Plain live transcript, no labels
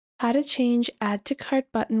How to change add to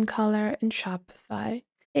cart button color in Shopify.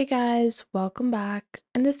 Hey guys, welcome back.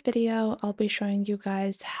 In this video, I'll be showing you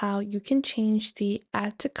guys how you can change the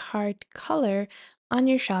add to cart color on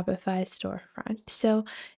your Shopify storefront. So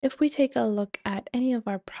if we take a look at any of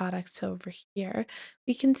our products over here,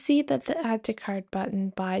 we can see that the add to cart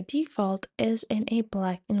button by default is in a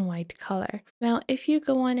black and white color. Now, if you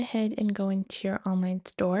go on ahead and go into your online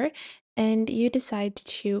store, and you decide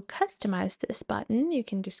to customize this button, you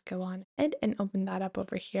can just go on ahead and open that up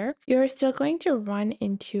over here. You're still going to run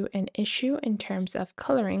into an issue in terms of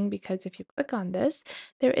coloring because if you click on this,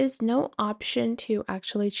 there is no option to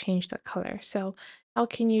actually change the color. So how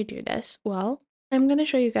can you do this? Well, I'm going to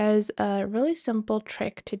show you guys a really simple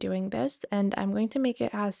trick to doing this, and I'm going to make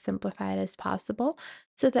it as simplified as possible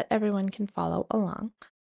so that everyone can follow along.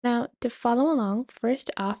 Now, to follow along, first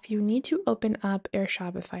off, you need to open up your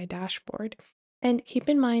Shopify dashboard. And keep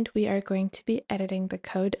in mind, we are going to be editing the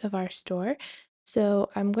code of our store. So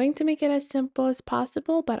I'm going to make it as simple as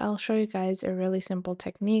possible, but I'll show you guys a really simple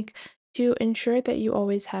technique to ensure that you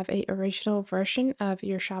always have a original version of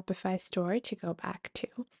your Shopify store to go back to.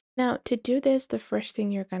 Now, to do this, the first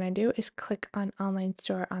thing you're going to do is click on Online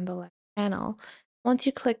Store on the left panel. Once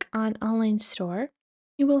you click on Online Store,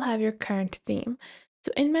 you will have your current theme.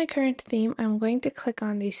 So in my current theme, I'm going to click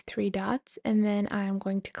on these three dots and then I'm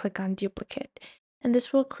going to click on duplicate. And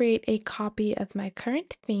this will create a copy of my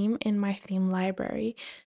current theme in my theme library.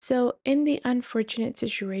 So in the unfortunate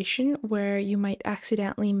situation where you might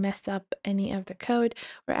accidentally mess up any of the code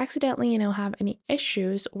or accidentally, have any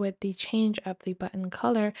issues with the change of the button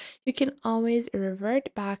color, you can always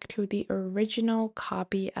revert back to the original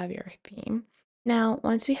copy of your theme. Now,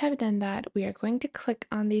 once we have done that, we are going to click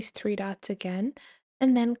on these three dots again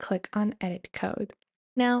and then click on Edit Code.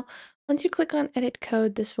 Now, once you click on Edit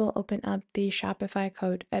Code, this will open up the Shopify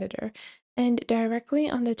code editor. And directly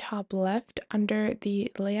on the top left, under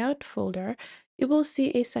the Layout folder, you will see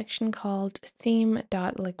a section called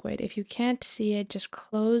theme.liquid. If you can't see it, just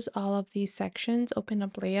close all of these sections, open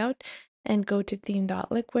up Layout, and go to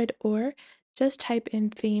theme.liquid, or just type in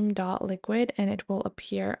theme.liquid and it will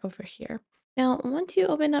appear over here. Now, once you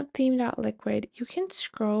open up theme.liquid, you can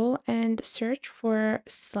scroll and search for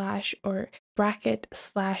slash or bracket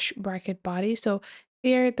slash bracket body. So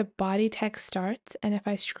here the body text starts, and if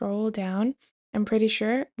I scroll down, I'm pretty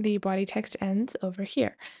sure the body text ends over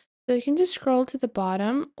here. So you can just scroll to the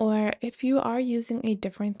bottom, or if you are using a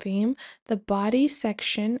different theme, the body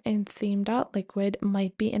section in theme.liquid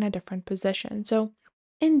might be in a different position. So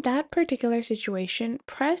in that particular situation,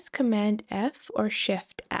 press Command F or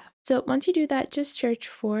Shift F. So once you do that, just search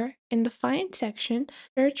for, in the Find section,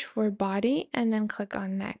 search for body and then click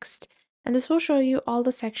on Next. And this will show you all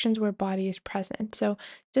the sections where body is present. So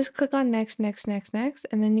just click on Next, Next, Next, Next,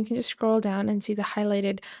 and then you can just scroll down and see the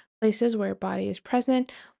highlighted places where body is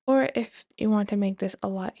present. Or if you want to make this a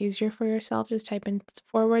lot easier for yourself, just type in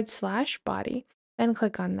 /body, then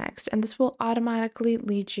click on Next, and this will automatically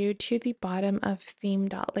lead you to the bottom of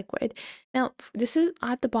theme.liquid. Now, this is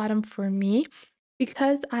at the bottom for me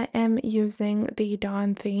because I am using the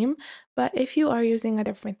Dawn theme, but if you are using a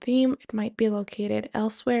different theme, it might be located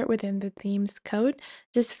elsewhere within the theme's code.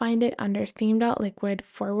 Just find it under theme.liquid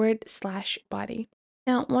 /body.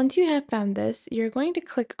 Now, once you have found this, you're going to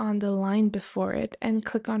click on the line before it and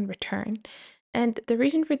click on Return. And the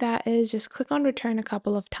reason for that is just click on Return a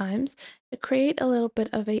couple of times to create a little bit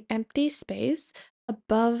of a empty space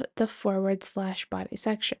above the /body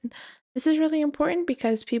section. This is really important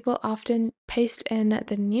because people often paste in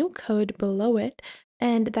the new code below it,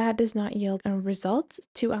 and that does not yield results.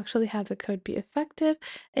 To actually have the code be effective,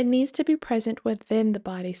 it needs to be present within the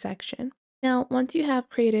body section. Now, once you have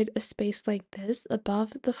created a space like this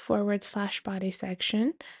above the /body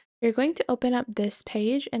section, you're going to open up this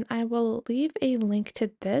page, and I will leave a link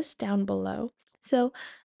to this down below. So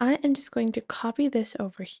I am just going to copy this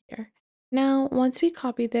over here. Now, once we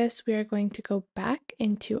copy this, we are going to go back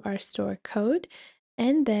into our store code,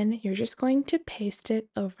 and then you're just going to paste it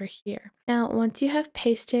over here. Now, once you have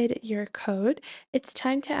pasted your code, it's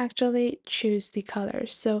time to actually choose the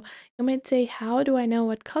colors. So you might say, how do I know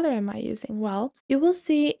what color am I using? Well, you will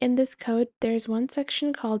see in this code, there's one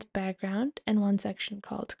section called background and one section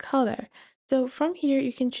called color. So from here,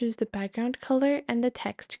 you can choose the background color and the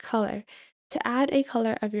text color. To add a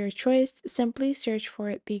color of your choice, simply search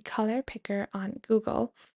for the color picker on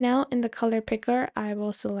Google. Now in the color picker, I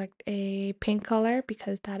will select a pink color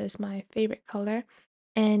because that is my favorite color.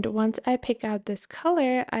 And once I pick out this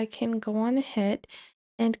color, I can go on ahead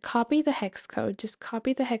and copy the hex code. Just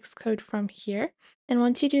copy the hex code from here. And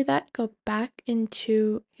once you do that, go back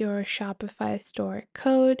into your Shopify store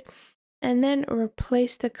code and then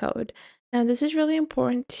replace the code. Now, this is really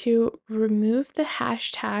important to remove the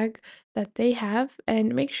hashtag that they have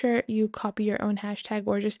and make sure you copy your own hashtag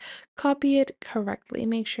or just copy it correctly.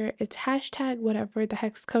 Make sure it's hashtag whatever the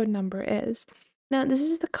hex code number is. Now, this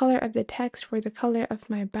is the color of the text for the color of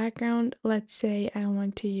my background. Let's say I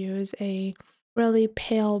want to use a really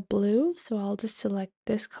pale blue, so I'll just select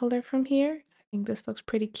this color from here. I think this looks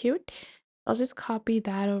pretty cute. I'll just copy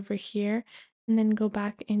that over here and then go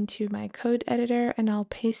back into my code editor and I'll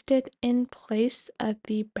paste it in place of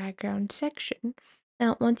the background section.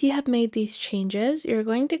 Now, once you have made these changes, you're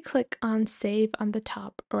going to click on Save on the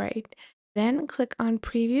top right. Then click on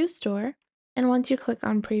Preview Store. And once you click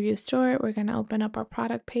on Preview Store, we're going to open up our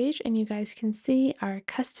product page and you guys can see our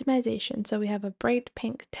customization. So we have a bright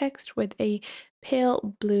pink text with a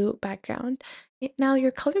pale blue background. Now,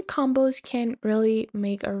 your color combos can really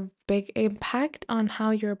make a big impact on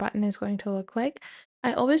how your button is going to look like.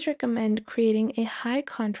 I always recommend creating a high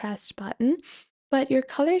contrast button, but your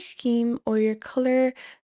color scheme or your color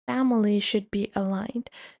family should be aligned.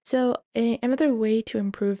 So another way to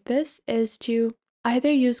improve this is to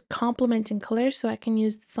either use complementing colors, so I can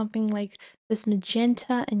use something like this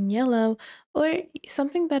magenta and yellow, or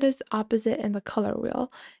something that is opposite in the color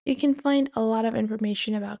wheel. You can find a lot of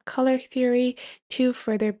information about color theory to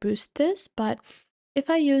further boost this, but if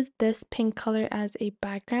I use this pink color as a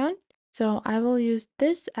background, so I will use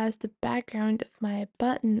this as the background of my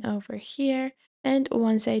button over here. And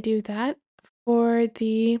once I do that, for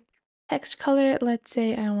the text color, let's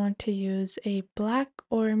say I want to use a black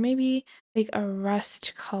or maybe like a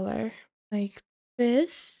rust color like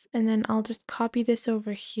this. And then I'll just copy this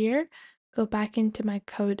over here, go back into my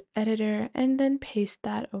code editor, and then paste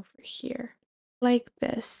that over here like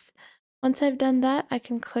this. Once I've done that, I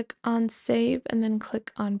can click on Save and then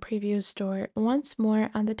click on Preview Store once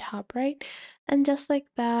more on the top right. And just like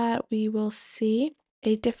that, we will see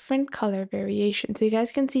a different color variation. So you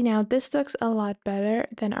guys can see now this looks a lot better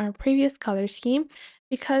than our previous color scheme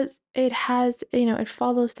because it has, it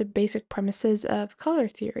follows the basic premises of color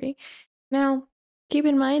theory. Now, keep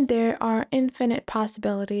in mind there are infinite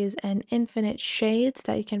possibilities and infinite shades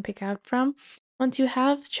that you can pick out from. Once you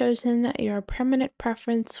have chosen your permanent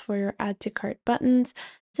preference for your add to cart buttons,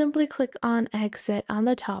 simply click on exit on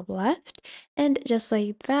the top left, and just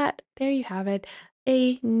like that, there you have it,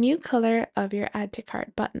 a new color of your add to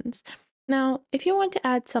cart buttons. Now, if you want to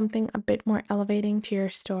add something a bit more elevating to your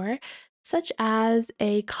store, such as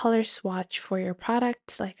a color swatch for your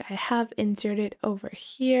product, like I have inserted over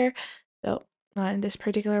here, so not in this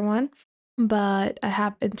particular one, but I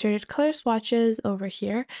have inserted color swatches over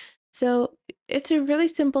here. So it's a really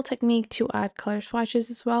simple technique to add color swatches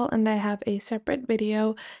as well, and I have a separate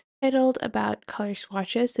video titled about color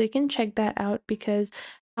swatches, so you can check that out because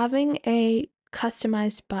having a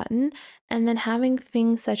customized button and then having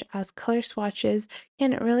things such as color swatches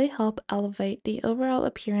can really help elevate the overall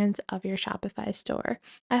appearance of your Shopify store.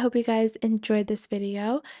 I hope you guys enjoyed this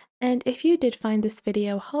video, and if you did find this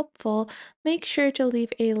video helpful, make sure to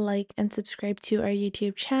leave a like and subscribe to our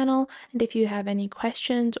YouTube channel. And if you have any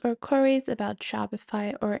questions or queries about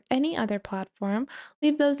Shopify or any other platform,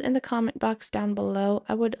 leave those in the comment box down below.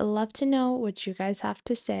 I would love to know what you guys have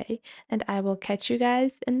to say, and I will catch you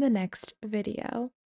guys in the next video.